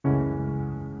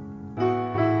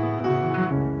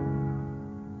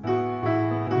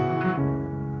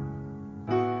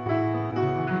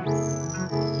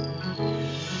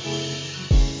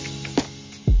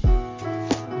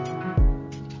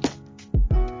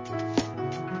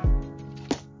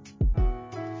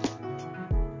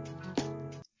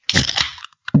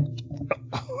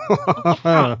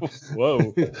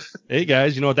Whoa. Hey,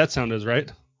 guys, you know what that sound is,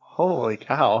 right? Holy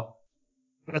cow.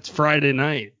 That's Friday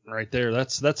night right there.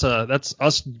 That's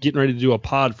us getting ready to do a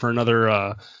pod for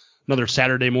another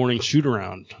Saturday morning shoot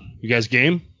around. You guys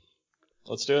game?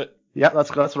 Let's do it. Yeah,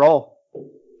 let's roll.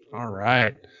 All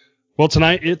right. Well,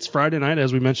 tonight it's Friday night,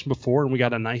 as we mentioned before, and we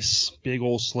got a nice big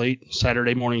old slate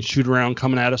Saturday morning shoot around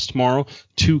coming at us tomorrow,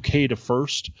 2K to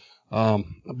first.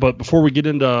 But before we get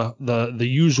into the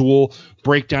usual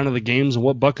breakdown of the games and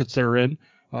what buckets they're in,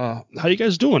 how you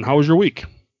guys doing? How was your week?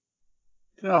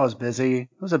 I was busy.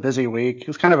 It was a busy week. It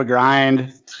was kind of a grind.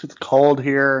 It's cold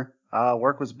here.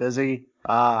 Work was busy.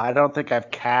 I don't think I've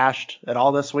cashed at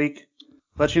all this week.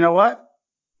 But you know what?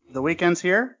 The weekend's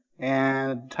here,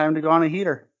 and time to go on a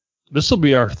heater. This will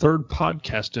be our third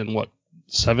podcast in,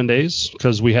 7 days?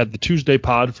 Because we had the Tuesday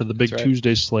pod for the big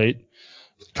Tuesday slate.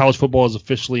 College football has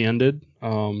officially ended.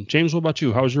 James, what about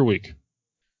you? How was your week?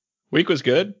 Week was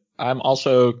good. I'm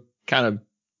also kind of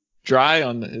dry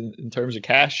in terms of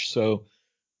cash, so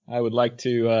I would like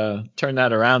to turn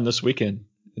that around this weekend.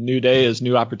 A new day is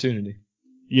new opportunity.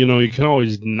 You know, you can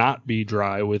always not be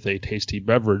dry with a tasty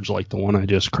beverage like the one I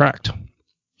just cracked.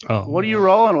 What are you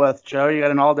rolling with, Joe? You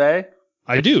got an all day?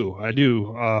 I do.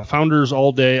 Founders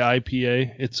All Day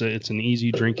IPA. It's an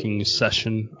easy drinking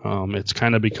session. It's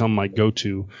kind of become my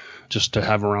go-to just to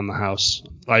have around the house.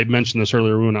 I mentioned this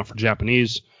earlier. We went out for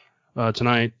Japanese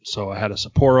tonight, so I had a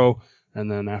Sapporo. And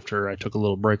then after I took a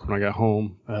little break when I got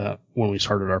home, when we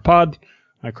started our pod,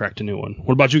 I cracked a new one.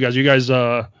 What about you guys? You guys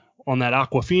on that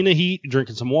Aquafina heat,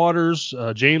 drinking some waters?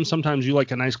 James, sometimes you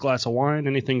like a nice glass of wine.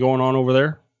 Anything going on over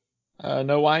there?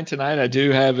 No wine tonight. I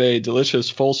do have a delicious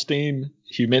Full Steam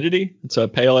Humidity. It's a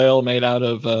pale ale made out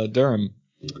of Durham,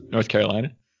 North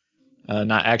Carolina.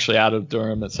 Not actually out of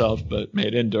Durham itself, but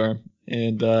made in Durham.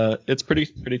 And it's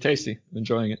pretty tasty. I'm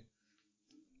enjoying it.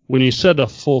 When you said a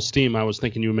Full Steam, I was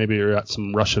thinking you maybe were at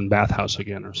some Russian bathhouse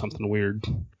again or something weird.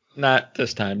 Not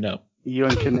this time, no. You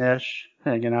and Kanish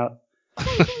hanging out.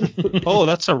 Oh,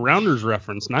 that's a Rounders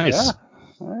reference. Nice.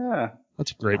 Yeah.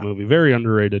 That's a great movie. Very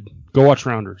underrated. Go watch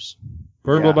Rounders.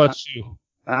 Bird, what about you?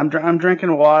 I'm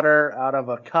drinking water out of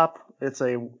a cup. It's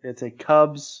a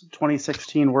Cubs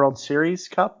 2016 World Series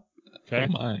cup. Okay.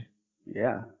 Oh my.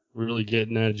 Yeah. Really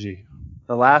getting edgy.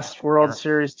 The last World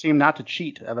Series team not to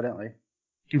cheat, evidently.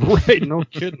 Right, no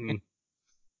kidding.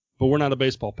 But we're not a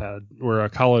baseball pod. We're a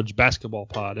college basketball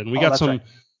pod, and we got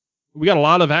a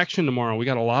lot of action tomorrow. We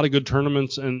got a lot of good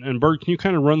tournaments. And Bert, can you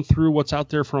kind of run through what's out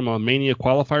there from a Mania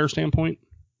qualifier standpoint?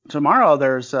 Tomorrow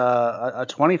there's a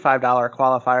 $25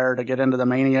 qualifier to get into the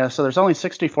Mania. So there's only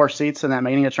 64 seats in that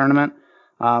Mania tournament.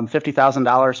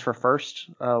 $50,000 for first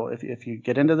if you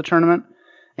get into the tournament.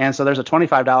 And so there's a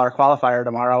 $25 qualifier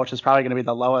tomorrow, which is probably going to be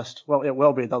the lowest. Well, it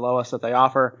will be the lowest that they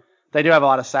offer. They do have a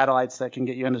lot of satellites that can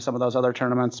get you into some of those other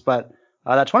tournaments, but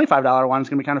that $25 one is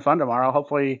going to be kind of fun tomorrow.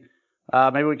 Hopefully,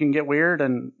 maybe we can get weird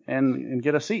and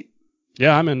get a seat.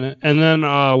 Yeah, I'm in it. And then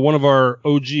one of our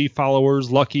OG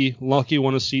followers, Lucky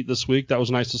won a seat this week. That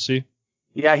was nice to see.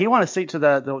 Yeah, he won a seat to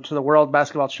the World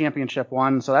Basketball Championship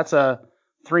one, so that's a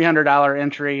 $300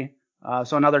 entry.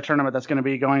 So another tournament that's going to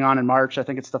be going on in March. I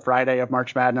think it's the Friday of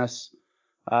March Madness.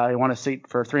 He won a seat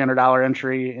for a $300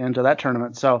 entry into that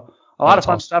tournament. So a lot of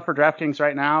fun stuff for DraftKings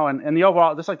right now. And the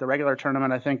overall, just like the regular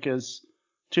tournament, I think is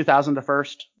 $2,000 to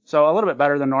first. So a little bit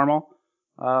better than normal.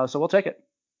 So we'll take it.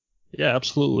 Yeah,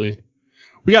 absolutely.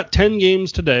 We got 10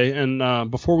 games today.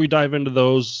 And before we dive into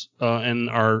those and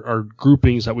our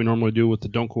groupings that we normally do with the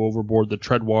Don't Go Overboard, the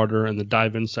Tread Water, and the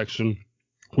Dive In section,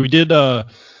 we did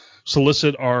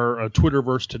solicit our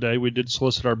Twitterverse today. We did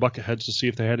solicit our Bucketheads to see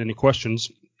if they had any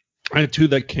questions. I had two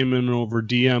that came in over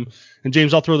DM. And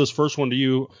James, I'll throw this first one to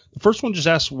you. The first one just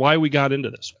asks why we got into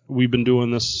this. We've been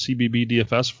doing this CBB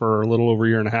DFS for a little over a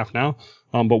year and a half now.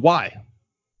 But why?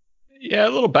 Yeah, a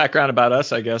little background about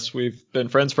us, I guess. We've been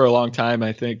friends for a long time.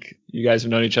 I think you guys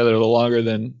have known each other a little longer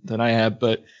than I have.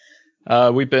 But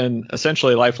we've been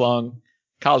essentially lifelong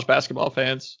college basketball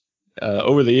fans.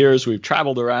 Over the years, we've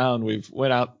traveled around. We've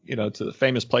went out, to the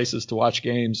famous places to watch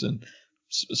games and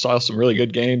saw some really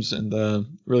good games and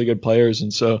really good players.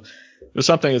 And so it was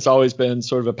something that's always been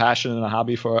sort of a passion and a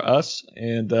hobby for us.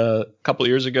 And a couple of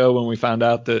years ago, when we found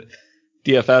out that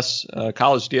DFS,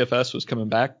 college DFS was coming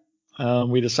back,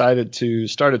 we decided to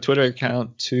start a Twitter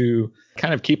account to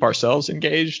kind of keep ourselves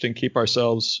engaged and keep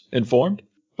ourselves informed.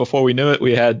 Before we knew it,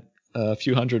 we had a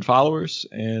few hundred followers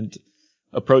and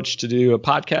approached to do a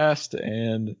podcast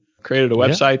and created a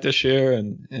website this year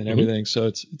and everything. So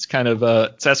it's kind of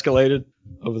it's escalated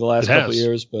over the last couple of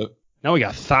years, but now we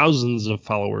got thousands of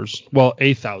followers. Well,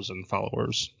 1,000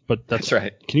 followers, but that's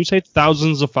right. Can you say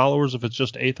thousands of followers if it's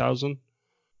just 1,000?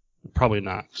 Probably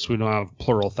not, because we don't have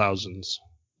plural thousands.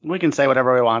 We can say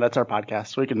whatever we want. It's our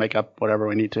podcast. We can make up whatever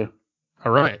we need to.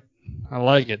 All right. I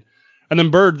like it. And then,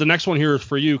 Bird, the next one here is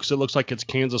for you because it looks like it's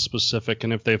Kansas specific.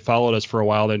 And if they've followed us for a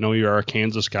while, they know you are a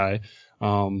Kansas guy.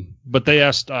 But they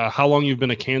asked how long you've been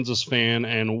a Kansas fan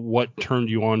and what turned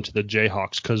you on to the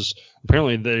Jayhawks, because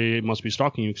apparently they must be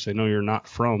stalking you because they know you're not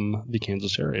from the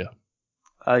Kansas area.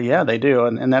 Yeah, they do,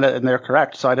 and they're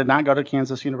correct. So I did not go to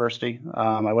Kansas University.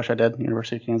 I wish I did,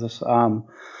 University of Kansas.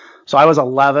 So I was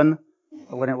 11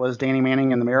 when it was Danny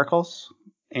Manning and the Miracles,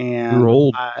 and You're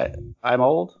old. I'm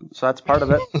old, so that's part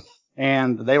of it.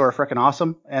 And they were freaking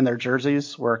awesome, and their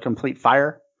jerseys were complete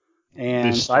fire.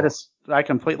 And so I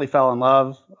completely fell in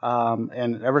love.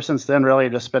 And ever since then, really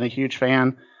just been a huge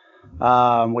fan.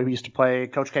 We used to play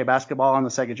Coach K basketball on the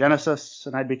Sega Genesis,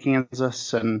 and I'd be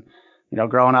Kansas. And,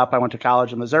 growing up, I went to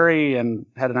college in Missouri and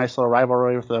had a nice little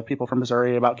rivalry with the people from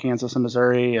Missouri about Kansas and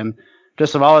Missouri. And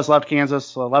just have always loved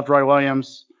Kansas. I loved Roy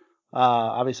Williams.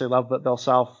 Obviously loved Bill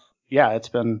Self. Yeah, it's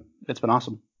been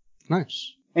awesome.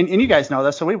 Nice. And you guys know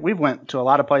this. So we've went to a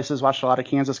lot of places, watched a lot of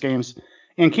Kansas games.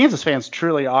 And Kansas fans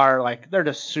truly are they're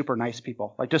just super nice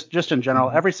people. Just in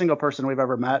general, every single person we've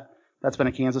ever met that's been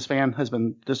a Kansas fan has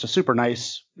been just a super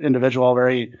nice individual,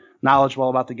 very knowledgeable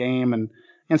about the game. And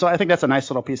so I think that's a nice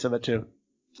little piece of it too.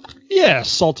 Yeah,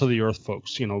 salt of the earth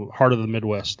folks, heart of the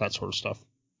Midwest, that sort of stuff.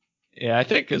 Yeah, I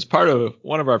think as part of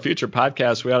one of our future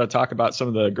podcasts, we ought to talk about some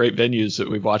of the great venues that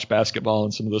we've watched basketball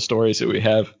and some of the stories that we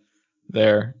have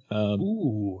there.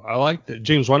 Ooh, I like that.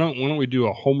 James, why don't we do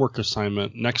a homework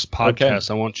assignment next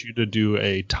podcast? Okay. I want you to do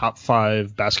a top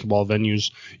 5 basketball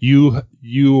venues you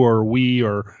or we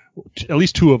or at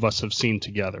least 2 of us have seen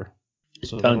together.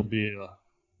 So that'll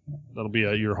be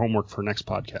your homework for next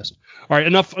podcast. All right,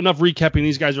 enough recapping.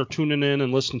 These guys are tuning in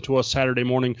and listening to us Saturday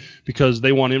morning because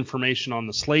they want information on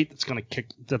the slate that's going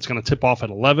to tip off at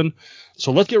 11.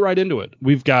 So let's get right into it.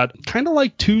 We've got kind of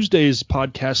like Tuesday's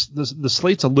podcast. The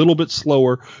slate's a little bit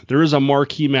slower. There is a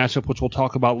marquee matchup which we'll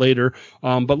talk about later.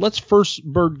 But let's first,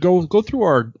 Bird, go through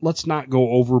our let's not go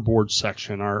overboard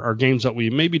section. Our games that we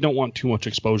maybe don't want too much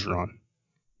exposure on.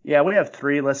 Yeah, we have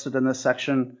 3 listed in this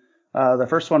section. The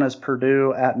first one is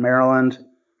Purdue at Maryland.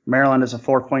 Maryland is a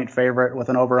 4-point favorite with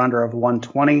an over-under of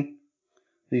 120.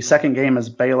 The second game is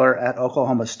Baylor at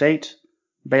Oklahoma State.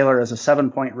 Baylor is a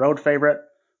 7-point road favorite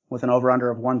with an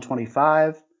over-under of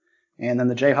 125. And then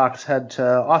the Jayhawks head to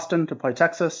Austin to play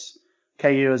Texas.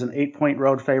 KU is an 8-point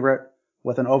road favorite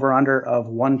with an over-under of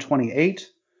 128.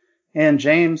 And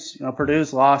James,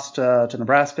 Purdue's lost to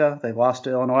Nebraska. They've lost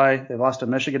to Illinois. They've lost to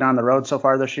Michigan on the road so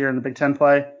far this year in the Big Ten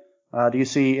play. Do you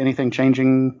see anything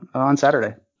changing on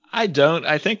Saturday? I don't.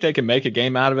 I think they can make a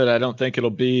game out of it. I don't think it'll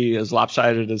be as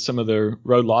lopsided as some of their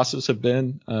road losses have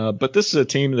been. But this is a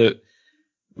team that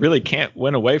really can't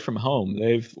win away from home.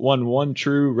 They've won one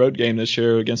true road game this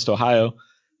year against Ohio,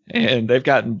 and they've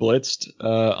gotten blitzed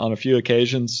on a few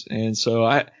occasions. And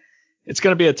so it's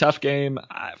going to be a tough game.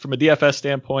 From a DFS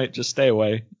standpoint, just stay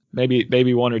away.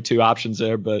 Maybe 1 or 2 options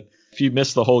there, but if you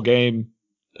miss the whole game,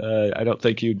 I don't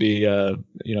think you'd be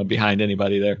behind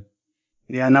anybody there.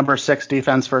 Yeah, number 6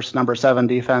 defense versus number 7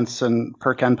 defense, and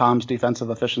per Ken Palm's defensive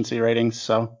efficiency ratings.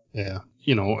 So yeah,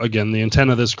 again, the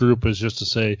intent of this group is just to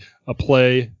say a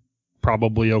play,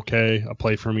 probably okay, a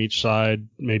play from each side,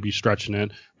 maybe stretching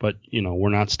it, but we're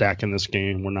not stacking this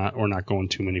game. We're not going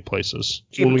too many places.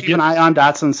 Keep an eye on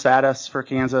Dotson's status for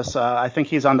Kansas. I think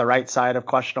he's on the right side of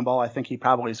questionable. I think he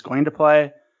probably is going to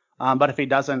play, but if he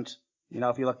doesn't.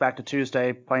 If you look back to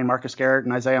Tuesday, playing Marcus Garrett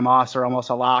and Isaiah Moss are almost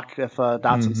a lock if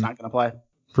Dotson's not going to play.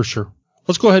 For sure.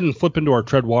 Let's go ahead and flip into our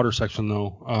tread water section,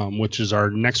 though, which is our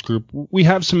next group. We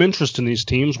have some interest in these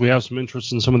teams. We have some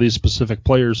interest in some of these specific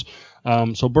players.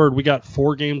 So, Bird, we got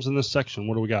 4 games in this section.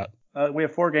 What do we got? We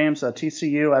have 4 games.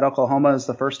 TCU at Oklahoma is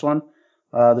the first one.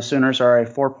 The Sooners are a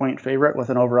 4-point favorite with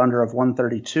an over-under of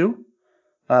 132.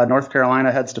 North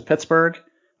Carolina heads to Pittsburgh.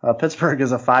 Pittsburgh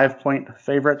is a 5-point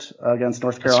favorite against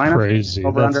North Carolina. That's crazy.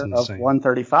 Over-under of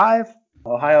 135.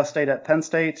 Ohio State at Penn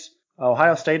State.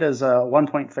 Ohio State is a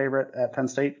 1-point favorite at Penn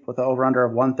State with an over-under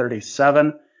of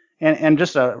 137. And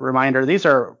just a reminder, these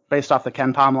are based off the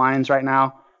Ken Palm lines right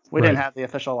now. We didn't have the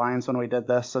official lines when we did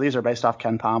this, so these are based off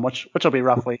Ken Palm, which will be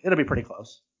it'll be pretty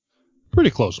close. Pretty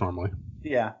close normally.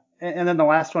 Yeah. And then the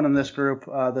last one in this group,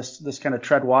 this kind of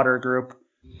tread water group,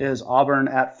 is Auburn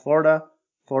at Florida.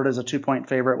 Florida is a 2-point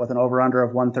favorite with an over-under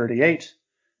of 138.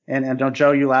 And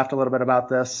Joe, you laughed a little bit about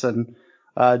this, and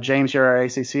James, you're our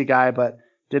ACC guy, but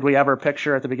did we ever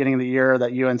picture at the beginning of the year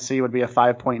that UNC would be a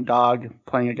 5-point dog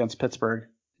playing against Pittsburgh?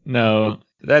 No,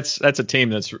 that's a team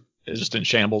that's is just in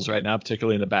shambles right now,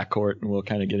 particularly in the backcourt, and we'll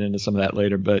kind of get into some of that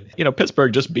later. But,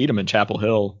 Pittsburgh just beat them in Chapel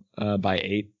Hill by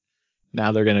 8.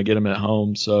 Now they're going to get them at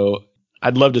home. So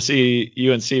I'd love to see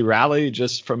UNC rally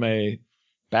just from a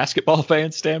basketball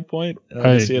fan standpoint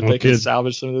to see if they can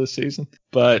salvage some of this season.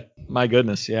 But my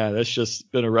goodness, yeah, that's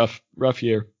just been a rough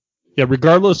year. Yeah,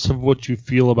 regardless of what you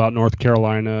feel about North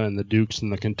Carolina and the Dukes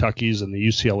and the Kentuckys and the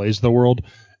UCLAs of the world,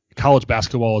 college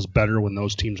basketball is better when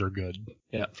those teams are good.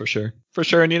 Yeah, for sure. For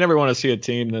sure. And you never want to see a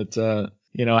team that,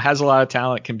 has a lot of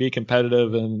talent, can be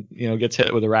competitive, and, gets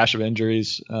hit with a rash of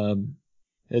injuries.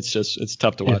 It's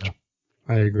tough to watch. Yeah,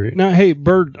 I agree. Now, hey,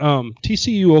 Bird,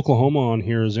 TCU Oklahoma on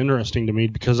here is interesting to me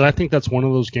because I think that's one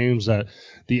of those games that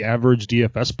the average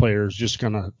DFS player is just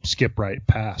going to skip right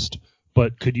past.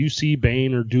 But could you see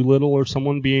Bain or Doolittle or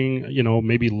someone being,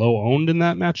 maybe low owned in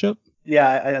that matchup?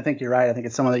 Yeah, I think you're right. I think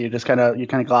it's someone that you just kind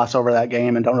of gloss over that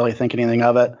game and don't really think anything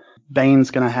of it.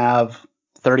 Bain's going to have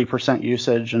 30%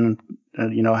 usage and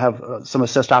have some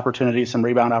assist opportunities, some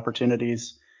rebound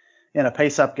opportunities in a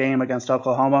pace-up game against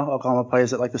Oklahoma. Oklahoma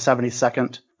plays at like the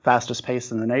 72nd fastest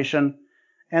pace in the nation.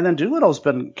 And then Doolittle's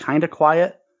been kind of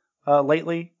quiet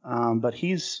lately, but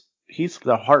he's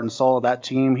the heart and soul of that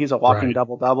team. He's a walking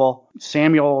double-double.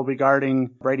 Samuel will be guarding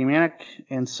Brady Manick,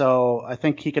 and so I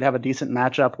think he could have a decent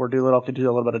matchup where Doolittle could do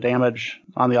a little bit of damage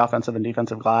on the offensive and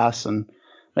defensive glass and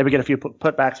maybe get a few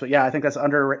putbacks. But, yeah, I think that's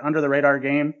under the radar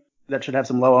game that should have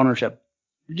some low ownership.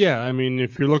 Yeah, I mean,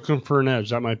 if you're looking for an edge,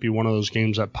 that might be one of those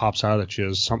games that pops out at you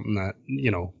as something that,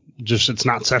 just it's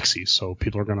not sexy, so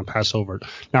people are going to pass over it.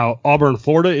 Now, Auburn,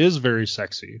 Florida is very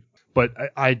sexy. But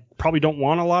I probably don't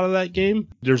want a lot of that game.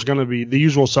 There's going to be the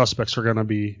usual suspects are going to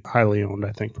be highly owned,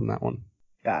 I think, from that one.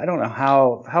 Yeah, I don't know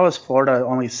how is Florida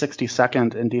only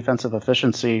 62nd in defensive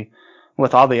efficiency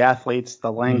with all the athletes,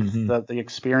 the length, the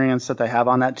experience that they have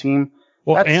on that team.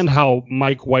 Well, and how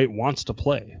Mike White wants to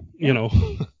play,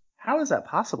 How is that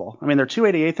possible? I mean, they're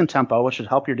 288th in tempo, which should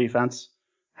help your defense.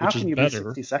 How can you be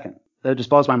 62nd? That just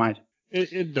blows my mind.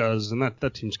 It does, and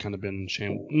that team's kind of been in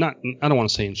shambles. I don't want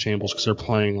to say in shambles because they're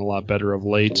playing a lot better of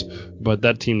late, but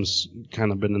that team's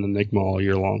kind of been an enigma all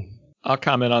year long. I'll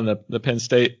comment on the Penn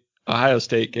State-Ohio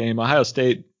State game. Ohio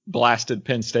State blasted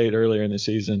Penn State earlier in the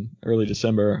season, early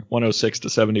December,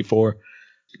 106-74.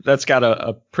 That's got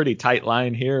a pretty tight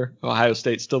line here. Ohio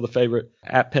State's still the favorite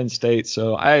at Penn State,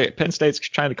 so Penn State's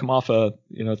trying to come off 3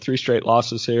 straight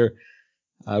losses here.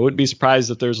 I wouldn't be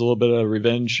surprised if there's a little bit of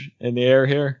revenge in the air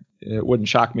here. It wouldn't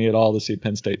shock me at all to see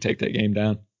Penn State take that game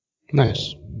down.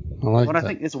 Nice. I like that. I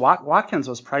think is Watkins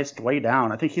was priced way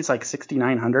down. I think he's like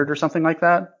 6,900 or something like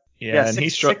that. Yeah, and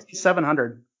he's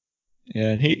 6,700. Yeah,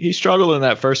 and he struggled in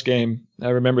that first game. I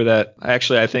remember that. I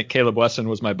think Caleb Wesson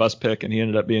was my bust pick, and he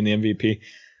ended up being the MVP.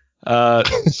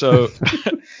 So,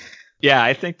 yeah,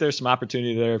 I think there's some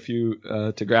opportunity there if you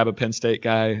to grab a Penn State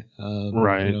guy.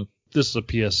 Right. This is a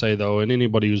PSA though, and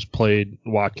anybody who's played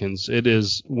Watkins, it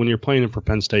is when you're playing him for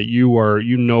Penn State,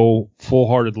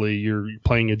 full-heartedly you're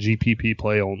playing a GPP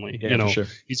play only. Yeah, sure.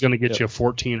 He's going to get you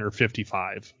 14 or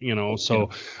 55. So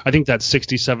I think that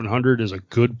 6,700 is a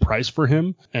good price for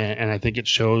him, and I think it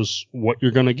shows what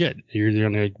you're going to get. You're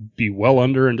going to be well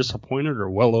under and disappointed, or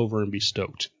well over and be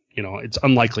stoked. It's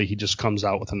unlikely he just comes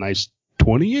out with a nice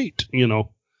 28.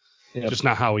 Just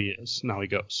not how he is, not how he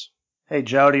goes. Hey,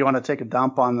 Joe, do you want to take a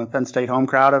dump on the Penn State home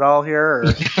crowd at all here?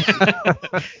 Or?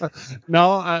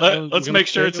 No. Let's make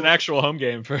sure it's an actual home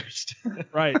game first.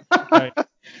 Right.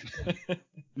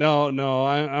 No.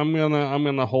 I'm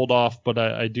gonna hold off, but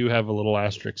I do have a little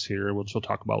asterisk here, which we'll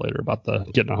talk about later about the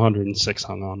getting 106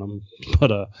 hung on them.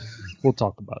 But we'll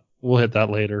talk about it. We'll hit that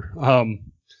later.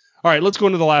 All right, let's go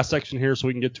into the last section here so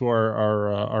we can get to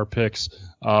our picks.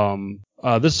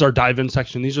 This is our dive-in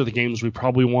section. These are the games we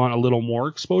probably want a little more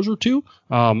exposure to.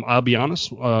 I'll be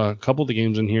honest, a couple of the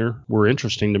games in here were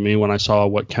interesting to me when I saw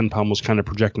what KenPom was kind of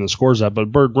projecting the scores at.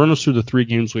 But, Bird, run us through the 3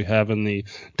 games we have in the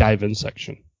dive-in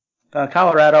section.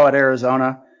 Colorado at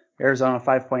Arizona. Arizona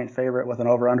 5-point favorite with an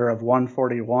over-under of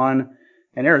 141.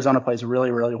 And Arizona plays really,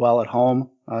 really well at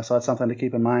home, so that's something to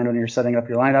keep in mind when you're setting up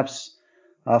your lineups.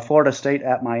 Florida State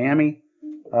at Miami.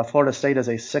 Florida State is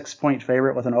a 6-point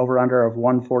favorite with an over-under of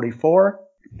 144.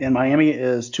 And Miami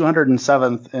is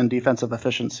 207th in defensive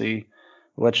efficiency,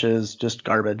 which is just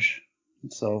garbage.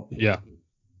 So, yeah.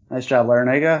 Nice job,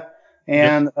 Larinaga.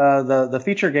 And the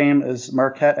feature game is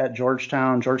Marquette at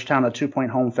Georgetown. Georgetown, a 2-point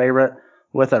home favorite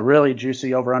with a really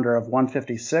juicy over-under of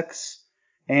 156.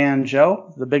 And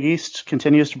Joe, the Big East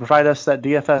continues to provide us that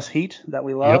DFS heat that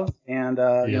we love. Yep. And what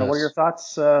are your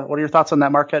thoughts? What are your thoughts on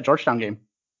that Marquette Georgetown game?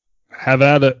 Have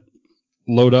at it.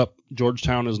 load up.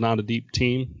 Georgetown is not a deep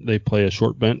team. They play a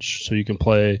short bench, so you can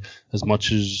play as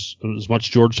much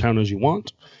Georgetown as you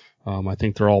want. I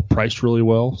think they're all priced really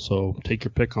well, so take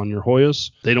your pick on your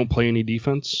Hoyas. They don't play any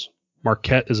defense.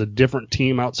 Marquette is a different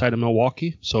team outside of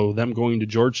Milwaukee, so them going to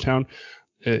Georgetown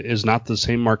is not the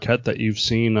same Marquette that you've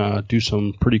seen do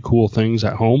some pretty cool things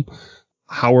at home.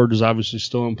 Howard is obviously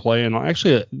still in play, and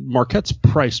actually Marquette's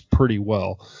priced pretty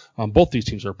well. Both these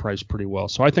teams are priced pretty well,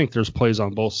 so I think there's plays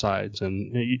on both sides,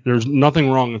 and there's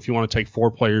nothing wrong if you want to take 4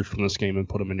 players from this game and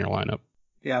put them in your lineup.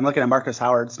 Yeah, I'm looking at Marcus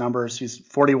Howard's numbers. He's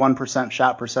 41%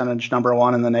 shot percentage, number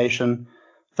 1 in the nation,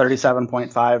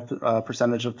 37.5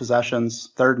 percentage of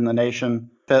possessions, 3rd in the nation.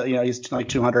 He's like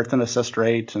 200th in assist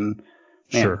rate, and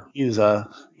man, sure, he's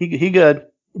he good.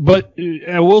 But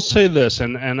I will say this,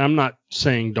 and I'm not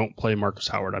saying don't play Marcus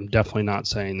Howard. I'm definitely not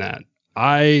saying that.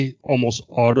 I almost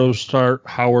auto start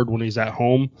Howard when he's at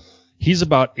home. He's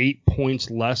about 8 points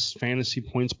less fantasy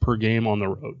points per game on the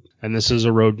road. And this is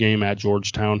a road game at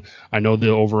Georgetown. I know the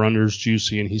over-under is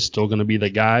juicy, and he's still going to be the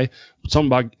guy. But something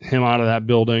about him out of that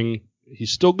building,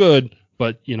 he's still good,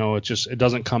 but, it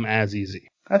doesn't come as easy.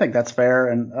 I think that's fair.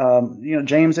 And,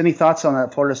 James, any thoughts on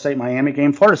that Florida State-Miami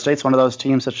game? Florida State's one of those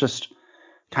teams that's just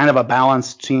kind of a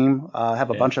balanced team,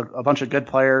 have a bunch of good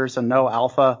players and no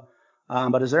alpha.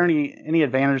 But is there any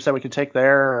advantage that we could take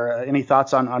there, or any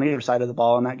thoughts on either side of the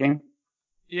ball in that game?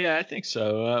 Yeah, I think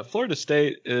so. Florida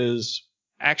State is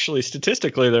actually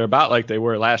statistically they're about like they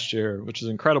were last year, which is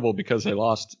incredible because they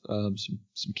lost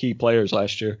some key players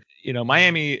last year.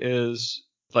 Miami is,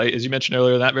 like as you mentioned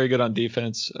earlier, not very good on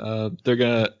defense. They've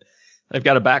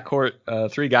got a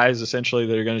backcourt, 3 guys essentially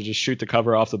that are going to just shoot the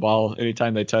cover off the ball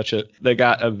anytime they touch it. They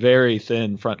got a very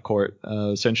thin front court,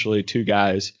 essentially 2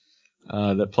 guys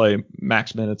that play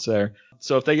max minutes there.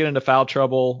 So if they get into foul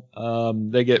trouble,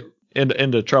 they get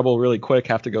into trouble really quick,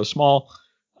 have to go small.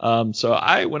 So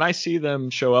when I see them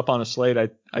show up on a slate,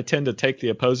 I tend to take the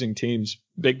opposing team's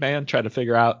big man, try to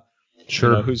figure out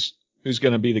who's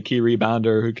going to be the key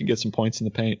rebounder, who can get some points in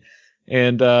the paint.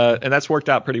 And that's worked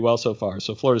out pretty well so far.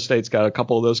 So Florida State's got a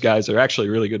couple of those guys that are actually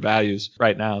really good values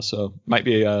right now. So might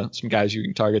be some guys you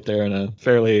can target there in a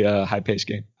fairly high-paced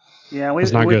game. Yeah, we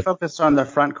focused on the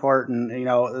front court, and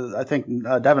I think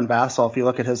Devin Vassell, if you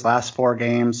look at his last 4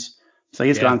 games, so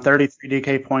he's gone 33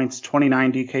 DK points,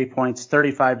 29 DK points,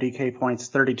 35 DK points,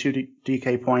 32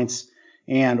 DK points,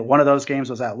 and one of those games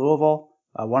was at Louisville.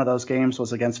 One of those games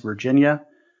was against Virginia.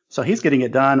 So he's getting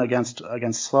it done against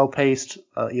slow-paced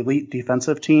elite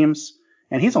defensive teams,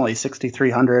 and he's only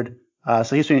 6,300.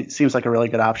 So he seems like a really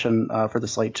good option for the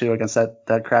slate too against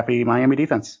that crappy Miami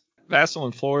defense. Vassell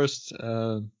and Forrest,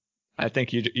 I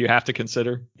think you have to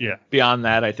consider. Yeah. Beyond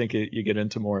that, I think you get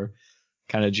into more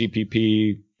kind of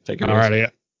GPP. All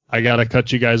right, I gotta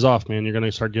cut you guys off, man. You're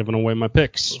gonna start giving away my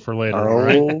picks for later.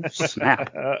 Right?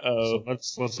 Snap! So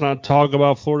let's not talk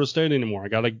about Florida State anymore.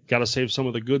 I gotta save some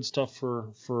of the good stuff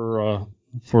for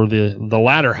the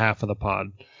latter half of the pod,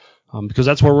 because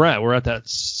that's where we're at. We're at that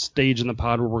stage in the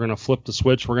pod where we're gonna flip the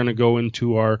switch. We're gonna go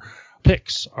into our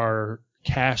picks, our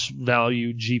cash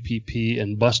value, GPP,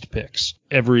 and bust picks.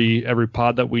 Every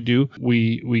pod that we do,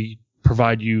 we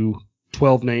provide you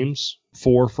 12 names,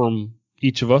 4 from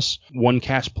each of us, 1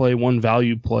 cash play, 1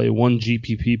 value play, 1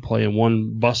 GPP play, and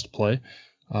 1 bust play.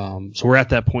 So we're at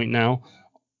that point now.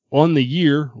 On the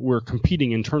year, we're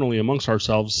competing internally amongst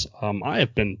ourselves. I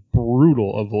have been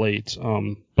brutal of late,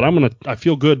 but I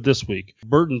feel good this week.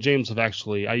 Bert and James have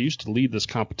I used to lead this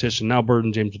competition. Now Bert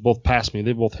and James both passed me.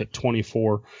 They both hit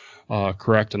 24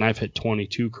 correct, and I've hit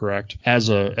 22 correct. As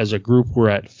a group, we're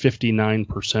at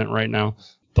 59% right now.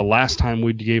 The last time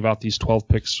we gave out these 12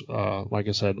 picks, like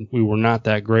I said, we were not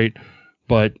that great,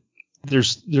 but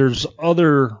there's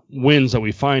other wins that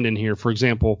we find in here. For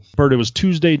example, Bert, it was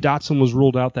Tuesday. Dotson was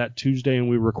ruled out that Tuesday, and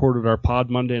we recorded our pod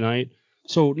Monday night.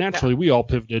 So naturally, we all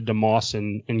pivoted to Moss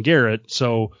and Garrett.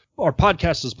 So our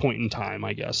podcast is point in time,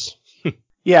 I guess.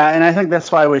 Yeah, and I think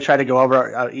that's why we try to go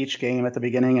over each game at the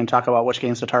beginning and talk about which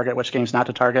games to target, which games not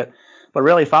to target. But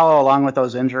really follow along with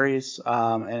those injuries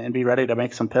and be ready to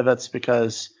make some pivots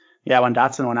because, when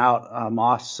Dotson went out,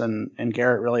 Moss and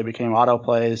Garrett really became auto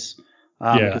plays.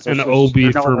 And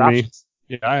OB for me. Options.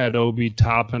 Yeah, I had OB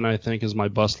Toppin, I think, as my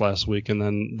bust last week. And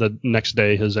then the next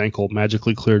day, his ankle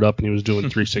magically cleared up and he was doing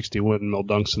 360 windmill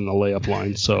dunks in the layup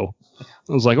line. So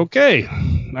I was like, okay,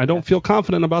 I don't feel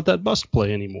confident about that bust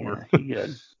play anymore. Yeah,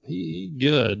 he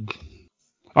good.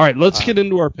 All right, let's get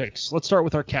into our picks. Let's start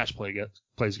with our cash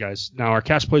plays, guys. Now, our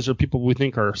cash plays are people we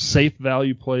think are safe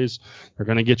value plays. They're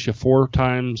going to get you 4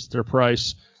 times their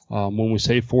price. When we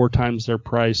say 4 times their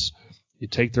price, You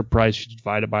take their price, you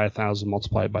divide it by 1,000,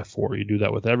 multiply it by 4. You do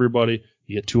that with everybody.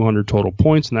 You get 200 total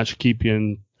points, and that should keep you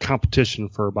in competition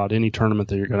for about any tournament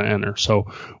that you're going to enter. So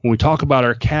when we talk about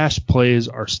our cash plays,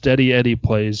 our steady Eddie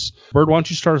plays, Bird, why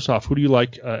don't you start us off? Who do you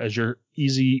like as your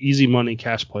easy money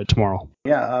cash play tomorrow?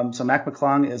 Yeah, so Mac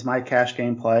McClung is my cash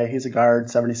game play. He's a guard,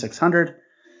 7,600,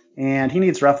 and he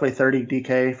needs roughly 30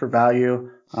 DK for value.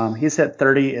 He's hit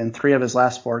 30 in 3 of his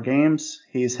last 4 games.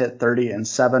 He's hit 30 in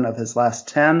 7 of his last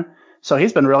 10. So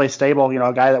he's been really stable,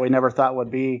 a guy that we never thought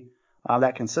would be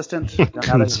that consistent.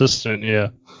 Consistent, yeah.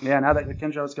 Yeah, now that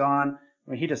Kinjo's gone,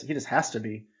 I mean, he just has to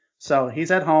be. So he's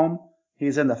at home.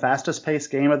 He's in the fastest paced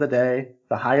game of the day,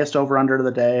 the highest over-under of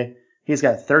the day. He's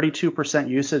got 32%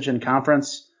 usage in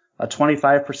conference, a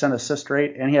 25% assist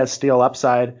rate, and he has steal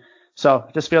upside. So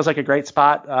it just feels like a great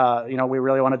spot. We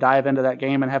really want to dive into that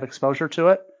game and have exposure to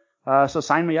it. So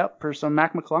sign me up for some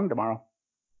Mac McClung tomorrow.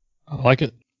 I like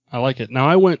it. Now,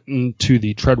 I went into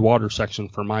the Treadwater section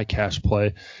for my cash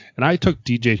play, and I took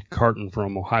DJ Carton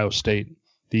from Ohio State.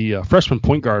 The freshman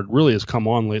point guard really has come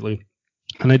on lately,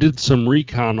 and I did some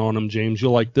recon on him, James.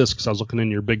 You'll like this because I was looking in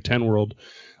your Big Ten world.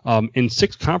 In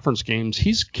 6 conference games,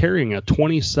 he's carrying a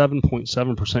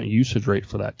 27.7% usage rate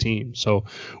for that team. So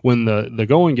when the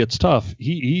going gets tough,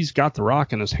 he's got the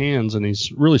rock in his hands, and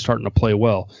he's really starting to play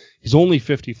well. He's only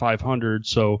 5,500,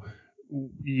 so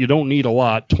you don't need a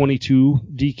lot, 22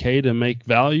 DK to make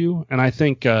value. And I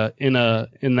think in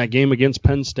that game against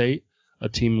Penn State, a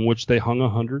team in which they hung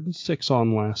 106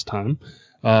 on last time,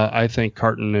 I think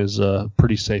Carton is a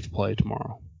pretty safe play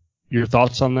tomorrow. Your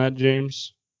thoughts on that,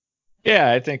 James?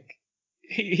 Yeah, I think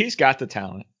he's got the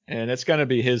talent, and it's going to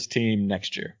be his team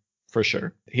next year for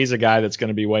sure. He's a guy that's going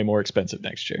to be way more expensive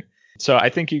next year. So I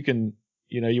think you can,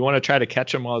 you want to try to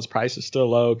catch him while his price is still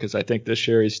low, because I think this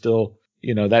year he's still,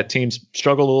 that team's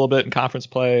struggled a little bit in conference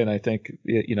play, and I think,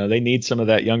 they need some of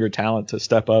that younger talent to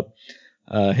step up.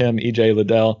 Him, EJ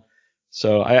Liddell.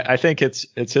 So I think it's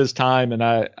his time, and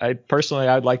I personally,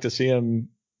 I'd like to see him,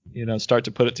 start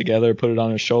to put it together, put it on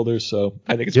his shoulders. So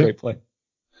I think it's a great play.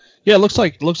 Yeah, it looks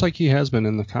like he has been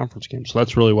in the conference game, so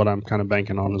that's really what I'm kind of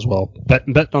banking on as well.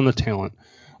 Betting on the talent.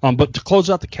 But to close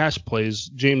out the cash plays,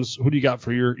 James, who do you got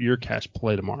for your cash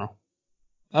play tomorrow?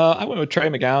 I went with Trey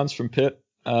McGowan from Pitt.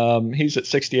 He's at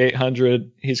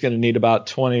 6,800. He's going to need about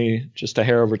 20, just a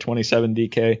hair over 27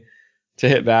 DK to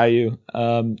hit value.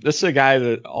 This is a guy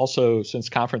that also, since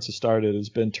conference has started, has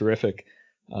been terrific.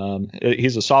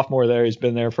 He's a sophomore there. He's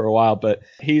been there for a while, but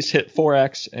he's hit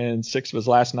 4X in 6 of his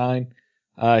last 9.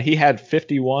 He had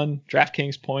 51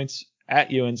 DraftKings points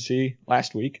at UNC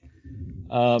last week.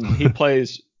 He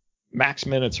plays max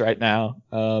minutes right now.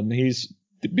 He's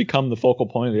become the focal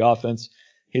point of the offense.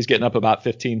 He's getting up about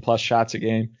 15 plus shots a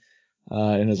game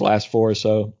in his last 4 or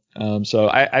so. So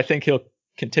I think he'll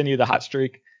continue the hot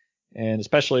streak, and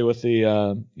especially with the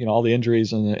all the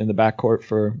injuries in the backcourt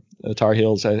for the Tar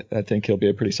Heels, I think he'll be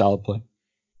a pretty solid play.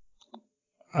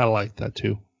 I like that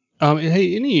too.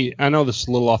 Hey, I know this is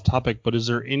a little off topic, but is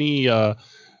there any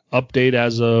update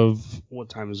as of what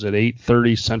time is it?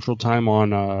 8:30 Central Time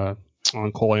on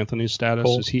Cole Anthony's status?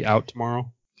 Cole. Is he out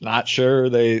tomorrow? Not sure.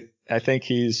 I think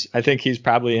he's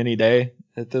probably any day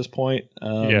at this point.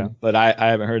 But I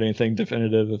haven't heard anything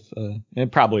definitive.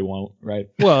 And probably won't, right?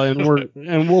 Well,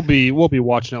 and we'll be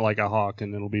watching it like a hawk,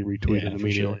 and it'll be retweeted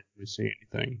immediately if we see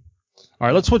anything. All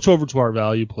right, let's switch over to our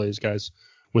value plays, guys.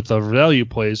 With the value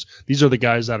plays, these are the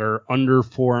guys that are under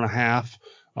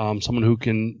 4.5. Someone who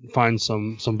can find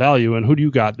some value. And who do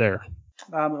you got there?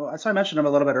 So I mentioned him a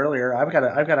little bit earlier. I've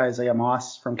got Isaiah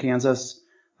Moss from Kansas,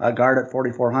 guard at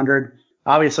 4,400.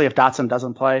 Obviously, if Dotson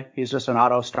doesn't play, he's just an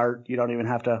auto start. We don't even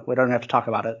have to talk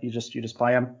about it. You just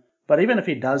play him. But even if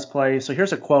he does play, so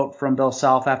here's a quote from Bill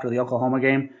Self after the Oklahoma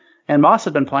game. And Moss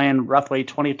had been playing roughly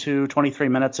 22, 23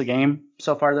 minutes a game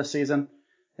so far this season.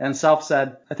 And Self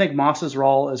said, I think Moss's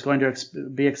role is going to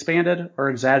be expanded or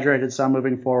exaggerated some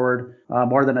moving forward,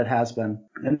 more than it has been.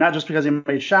 And not just because he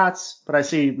made shots, but I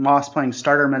see Moss playing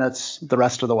starter minutes the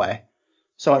rest of the way.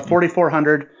 So at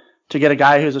 4,400, to get a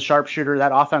guy who's a sharpshooter,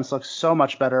 that offense looks so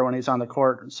much better when he's on the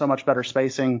court, so much better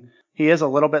spacing. He is a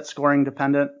little bit scoring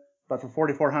dependent, but for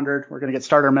 4,400, we're going to get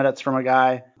starter minutes from a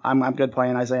guy. I'm good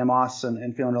playing Isaiah Moss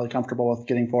and feeling really comfortable with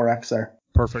getting 4X there.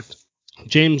 Perfect.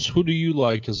 James, who do you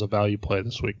like as a value play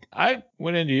this week? I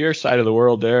went into your side of the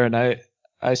world there, and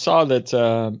I saw that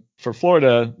for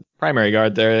Florida, primary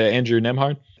guard there, Andrew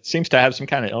Nembhard, seems to have some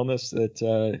kind of illness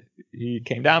that he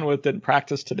came down with, didn't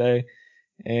practice today,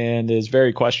 and is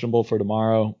very questionable for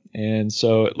tomorrow. And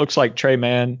so it looks like Trey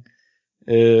Mann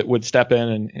would step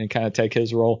in and kind of take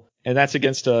his role. And that's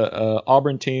against a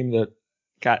Auburn team that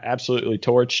got absolutely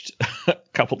torched a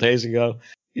couple days ago.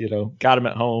 got him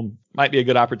at home. Might be a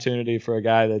good opportunity for a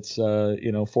guy that's,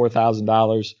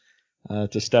 $4,000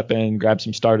 to step in, grab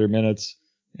some starter minutes,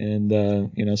 and,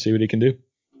 see what he can do.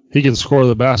 He can score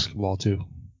the basketball, too.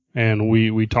 And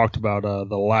we talked about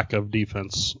the lack of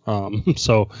defense. I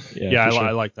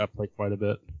like that play quite a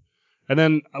bit. And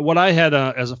then what I had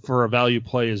for a value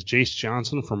play is Jace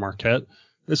Johnson from Marquette.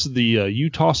 This is the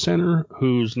Utah center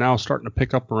who's now starting to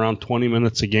pick up around 20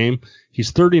 minutes a game.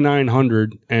 He's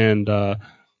 3,900, and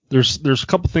there's a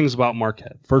couple things about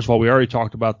Marquette. First of all, we already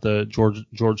talked about the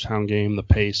Georgetown game, the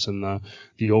pace, and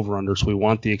the over/under, so we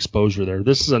want the exposure there.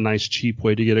 This is a nice, cheap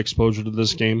way to get exposure to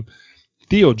this game.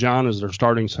 Theo John is their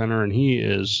starting center, and he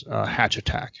is hatch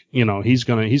attack. He's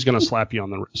gonna slap you on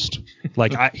the wrist.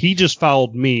 He just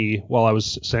fouled me while I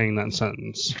was saying that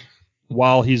sentence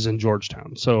while he's in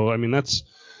Georgetown. So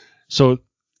so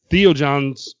Theo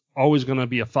John's always gonna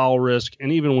be a foul risk,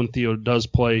 and even when Theo does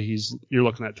play, you're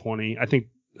looking at 20. I think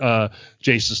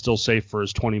Jace is still safe for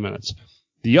his 20 minutes.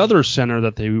 The other center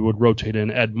that they would rotate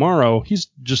in, Ed Morrow, he's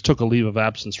just took a leave of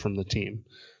absence from the team.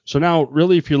 So now,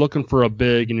 really, if you're looking for a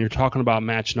big and you're talking about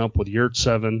matching up with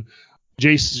Yurtseven,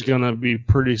 Jace is going to be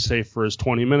pretty safe for his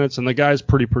 20 minutes, and the guy's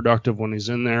pretty productive when he's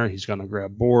in there. He's going to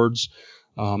grab boards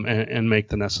and make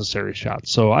the necessary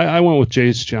shots. So I went with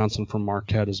Jace Johnson from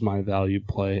Marquette as my value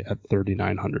play at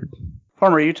 3,900.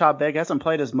 Former Utah big, hasn't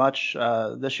played as much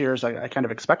this year as I kind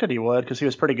of expected he would because he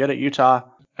was pretty good at Utah.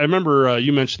 I remember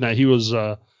you mentioned that he was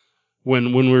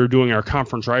when we were doing our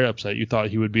conference write-ups that you thought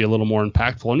he would be a little more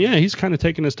impactful. And, yeah, he's kind of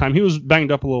taking his time. He was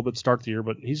banged up a little bit to start the year,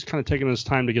 but he's kind of taking his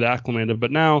time to get acclimated.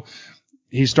 But now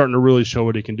he's starting to really show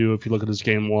what he can do. If you look at his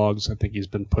game logs, I think he's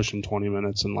been pushing 20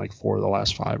 minutes in 4 of the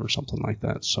last 5 or something like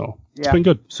that. So it's been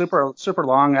good. Super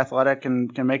long, athletic,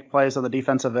 and can make plays on the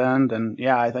defensive end. And,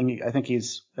 yeah, I think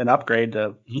he's an upgrade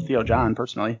to Theo John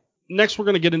personally. Next, we're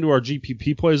going to get into our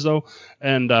GPP plays, though,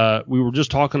 and we were just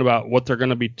talking about what they're going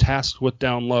to be tasked with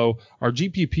down low. Our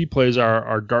GPP plays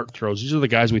are dart throws. These are the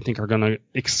guys we think are going to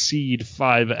exceed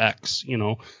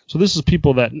 5x, So this is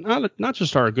people that not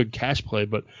just are a good cash play,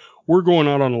 but we're going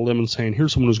out on a limb and saying,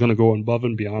 here's someone who's going to go above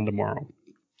and beyond tomorrow.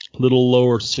 Little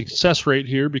lower success rate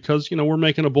here because, we're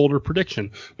making a bolder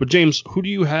prediction. But, James, who do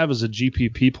you have as a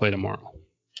GPP play tomorrow?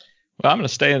 Well, I'm going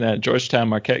to stay in that Georgetown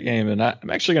Marquette game, and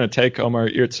I'm actually going to take Omer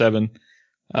Yurtseven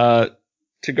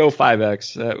to go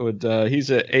 5x. That would he's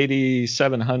at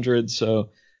 8,700, so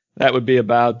that would be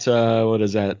about what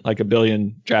is that? Like a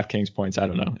billion DraftKings points. I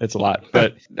don't know. It's a lot,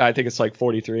 but I think it's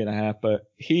 43.5. But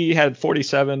he had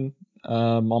 47,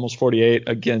 almost 48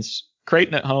 against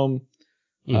Creighton at home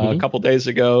a couple days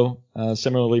ago.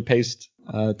 Similarly paced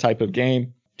type of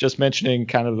game. Just mentioning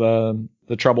kind of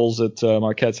the troubles that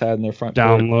Marquette's had in their front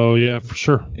down court. Low, yeah, for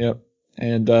sure. Yep.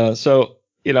 And so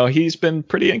he's been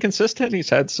pretty inconsistent. He's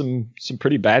had some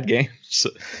pretty bad games.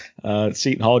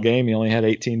 Seton Hall game, he only had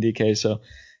 18 DK. So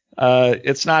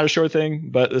it's not a sure thing,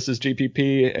 but this is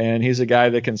GPP, and he's a guy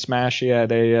that can smash. He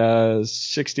had a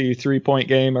 63-point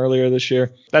game earlier this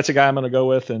year. That's a guy I'm going to go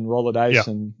with and roll the dice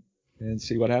and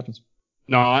see what happens.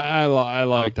 No, I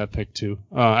like that pick too.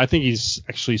 I think he's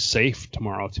actually safe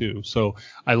tomorrow too. So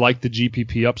I like the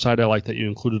GPP upside. I like that you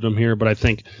included him here, but I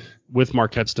think with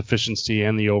Marquette's deficiency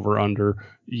and the over/under,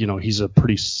 he's a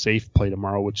pretty safe play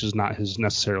tomorrow, which is not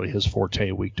necessarily his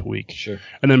forte week to week. Sure.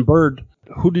 And then Bird,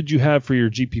 who did you have for your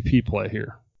GPP play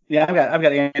here? Yeah, I've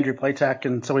got Andrew Platek,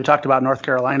 and so we talked about North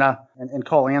Carolina and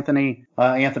Cole Anthony.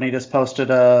 Anthony just posted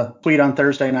a tweet on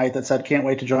Thursday night that said, "Can't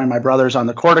wait to join my brothers on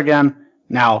the court again."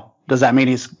 Now, does that mean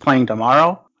he's playing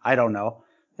tomorrow? I don't know.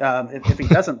 If he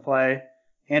doesn't play,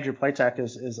 Andrew Platek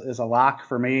is a lock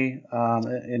for me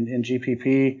in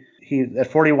GPP. He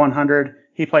at 4,100,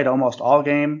 he played almost all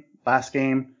game last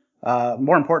game.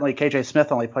 More importantly, KJ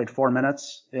Smith only played 4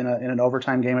 minutes in an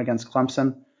overtime game against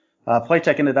Clemson.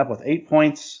 Platek ended up with 8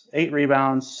 points, 8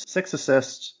 rebounds, 6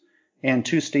 assists, and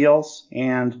 2 steals.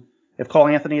 And if Cole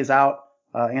Anthony is out,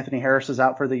 Anthony Harris is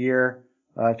out for the year.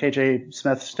 KJ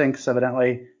Smith stinks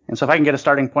evidently. And so if I can get a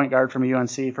starting point guard from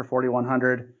UNC for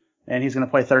 4,100 and he's going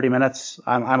to play 30 minutes,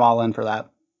 I'm all in for that.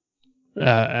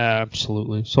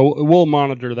 Absolutely. So we'll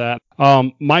monitor that.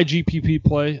 My GPP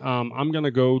play, I'm going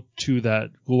to go to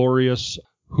that glorious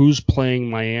who's playing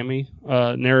Miami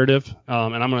narrative,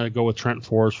 and I'm going to go with Trent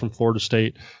Forrest from Florida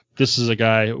State. This is a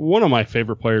guy, one of my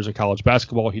favorite players in college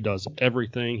basketball. He does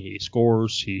everything. He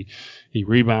scores, he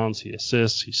rebounds, he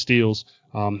assists, he steals.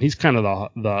 He's kind of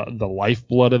the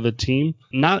lifeblood of the team.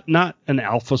 Not an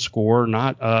alpha scorer,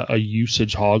 not a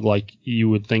usage hog like you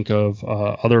would think of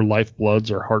other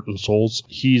lifebloods or heart and souls.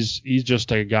 He's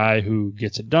just a guy who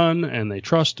gets it done, and they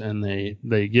trust, and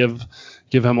they give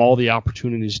give him all the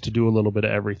opportunities to do a little bit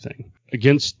of everything.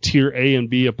 Against tier A and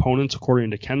B opponents, according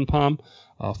to KenPom,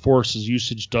 Forrest's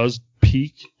usage does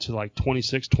peak to like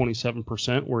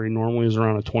 26-27%, where he normally is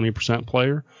around a 20%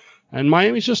 player. And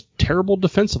Miami's just terrible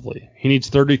defensively. He needs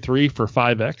 33 for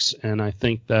 5x, and I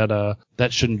think that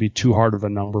that shouldn't be too hard of a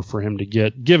number for him to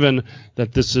get, given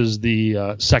that this is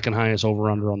the second highest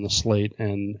over-under on the slate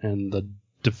and the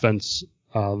defense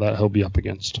that he'll be up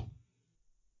against.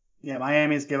 Yeah,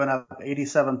 Miami's given up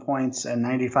 87 points and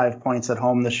 95 points at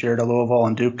home this year to Louisville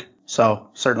and Duke.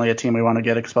 So certainly a team we want to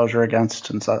get exposure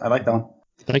against, and so I like that one.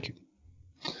 Thank you.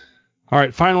 All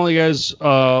right, finally, guys,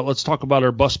 let's talk about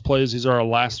our bust plays. These are our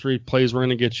last 3 plays we're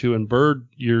going to get you. And Bird,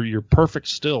 you're perfect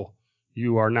still.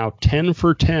 You are now 10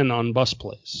 for 10 on bust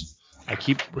plays. I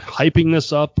keep hyping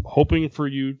this up, hoping for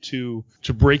you to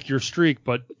break your streak,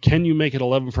 but can you make it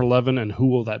 11 for 11, and who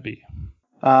will that be?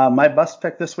 My bust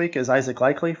pick this week is Isaac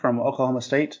Likely from Oklahoma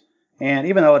State. And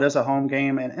even though it is a home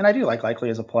game, and I do like Likely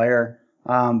as a player,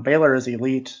 Baylor is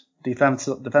elite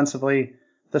defensively.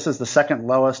 This is the second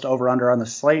lowest over-under on the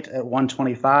slate at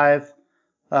 125.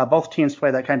 Both teams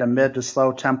play that kind of mid to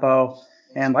slow tempo,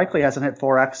 and Likely hasn't hit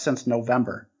 4x since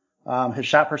November. His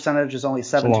shot percentage is only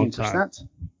 17%.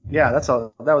 Yeah,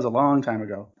 that was a long time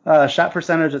ago. Shot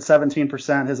percentage at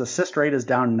 17%. His assist rate is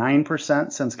down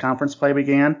 9% since conference play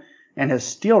began, and his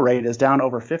steal rate is down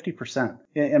over 50%.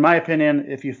 In my opinion,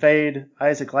 if you fade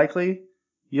Isaac Likely,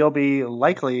 you'll be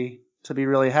likely to be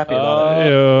really happy about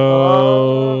it.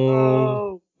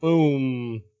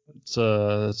 Boom.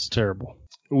 It's terrible.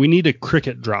 We need a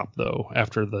cricket drop though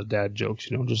after the dad jokes,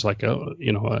 just like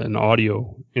an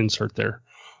audio insert there.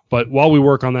 But while we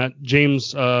work on that,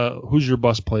 James, who's your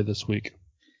bust play this week?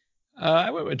 I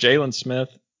went with Jalen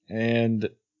Smith, and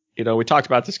we talked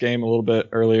about this game a little bit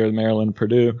earlier, Maryland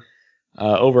Purdue.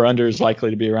 Over under is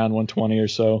likely to be around 120 or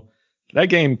so. That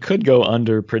game could go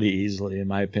under pretty easily, in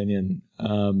my opinion.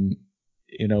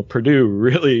 Purdue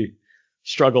really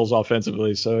struggles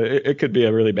offensively, so it could be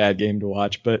a really bad game to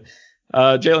watch. But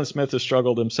Jalen Smith has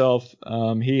struggled himself.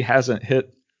 He hasn't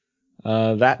hit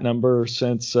that number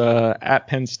since at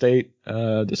Penn State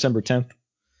December 10th.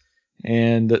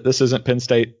 And this isn't Penn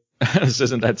State. This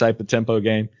isn't that type of tempo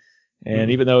game.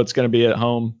 And even though it's going to be at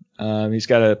home, he's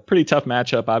got a pretty tough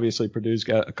matchup. Obviously, Purdue's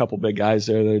got a couple big guys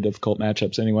there. They're difficult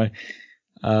matchups anyway.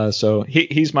 So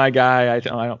he's my guy. I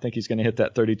don't think he's going to hit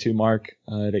that 32 mark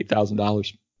at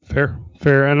 $8,000. Fair.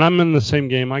 And I'm in the same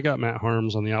game. I got Matt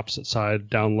Harms on the opposite side,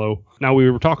 down low. Now, we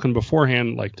were talking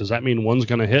beforehand, like, does that mean one's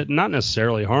going to hit? Not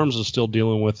necessarily. Harms is still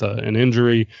dealing with an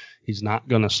injury. He's not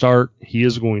going to start. He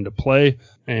is going to play,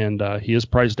 and he is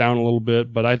priced down a little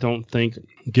bit. But I don't think,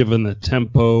 given the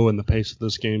tempo and the pace of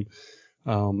this game,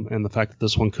 and the fact that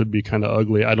this one could be kind of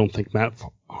ugly, I don't think Matt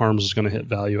Harms is going to hit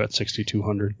value at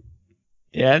 6,200.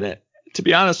 Yeah, and to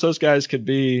be honest, those guys could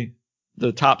be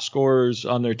the top scorers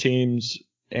on their teams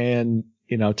and,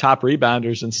 top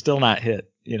rebounders and still not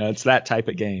hit. It's that type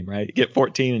of game, right? You get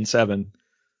 14-7,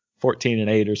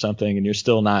 14-8 or something, and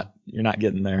you're not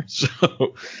getting there.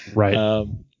 So, right.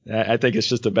 I think it's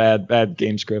just a bad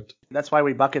game script. That's why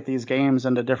we bucket these games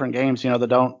into different games, the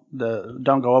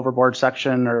don't go overboard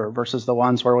section or versus the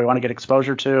ones where we want to get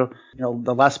exposure to.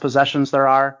 The less possessions there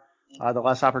are, the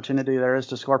less opportunity there is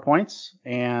to score points,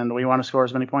 and we want to score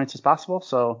as many points as possible.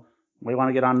 So we want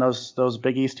to get on those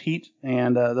Big East Heat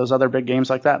and those other big games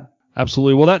like that.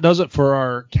 Absolutely. Well, that does it for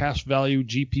our cash value,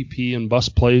 GPP, and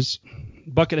bust plays.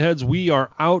 Bucketheads, we are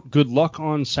out. Good luck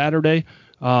on Saturday.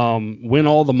 Win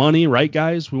all the money, right,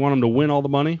 guys? We want them to win all the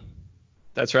money.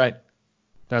 That's right.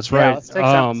 That's right. Let's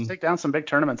take down some big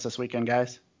tournaments this weekend,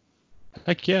 guys.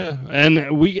 Heck yeah. And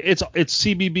it's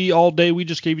CBB all day. We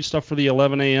just gave you stuff for the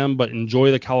 11 a.m., but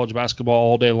enjoy the college basketball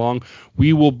all day long.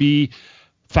 We will be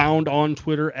found on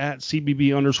Twitter at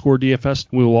CBB_DFS.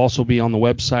 We will also be on the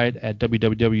website at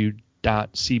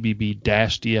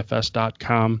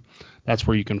www.cbb-dfs.com. That's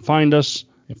where you can find us.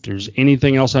 If there's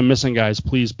anything else I'm missing, guys,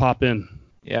 please pop in.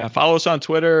 Yeah, follow us on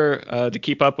Twitter to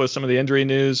keep up with some of the injury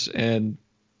news and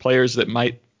players that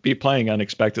might be playing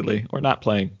unexpectedly or not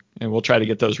playing. And we'll try to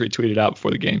get those retweeted out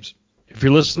before the games. If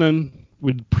you're listening,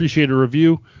 we'd appreciate a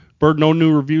review. Bird, no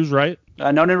new reviews, right?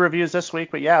 No new reviews this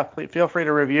week, but yeah, feel free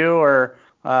to review or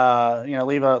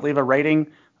leave a rating.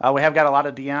 We have got a lot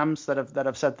of DMs that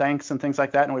have said thanks and things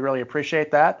like that, and we really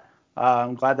appreciate that.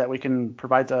 I'm glad that we can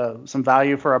provide some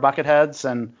value for our bucketheads,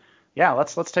 and yeah,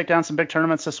 let's take down some big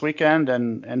tournaments this weekend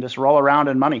and just roll around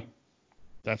in money.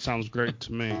 That sounds great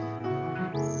to me.